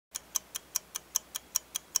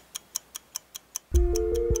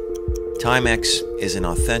Timex is an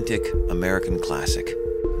authentic American classic,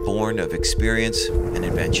 born of experience and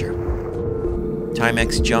adventure.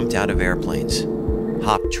 Timex jumped out of airplanes,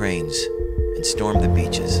 hopped trains, and stormed the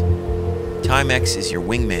beaches. Timex is your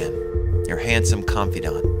wingman, your handsome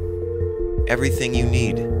confidant. Everything you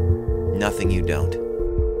need, nothing you don't.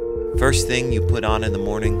 First thing you put on in the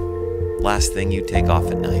morning, last thing you take off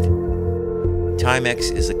at night.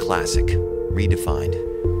 Timex is a classic, redefined.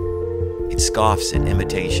 It scoffs at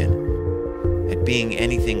imitation, at being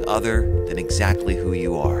anything other than exactly who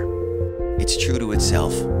you are. It's true to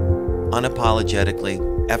itself,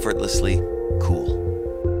 unapologetically, effortlessly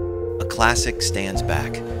cool. A classic stands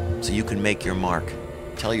back, so you can make your mark,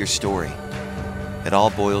 tell your story. It all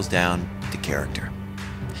boils down to character.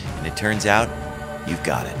 And it turns out, you've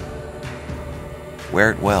got it.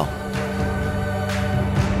 Wear it well.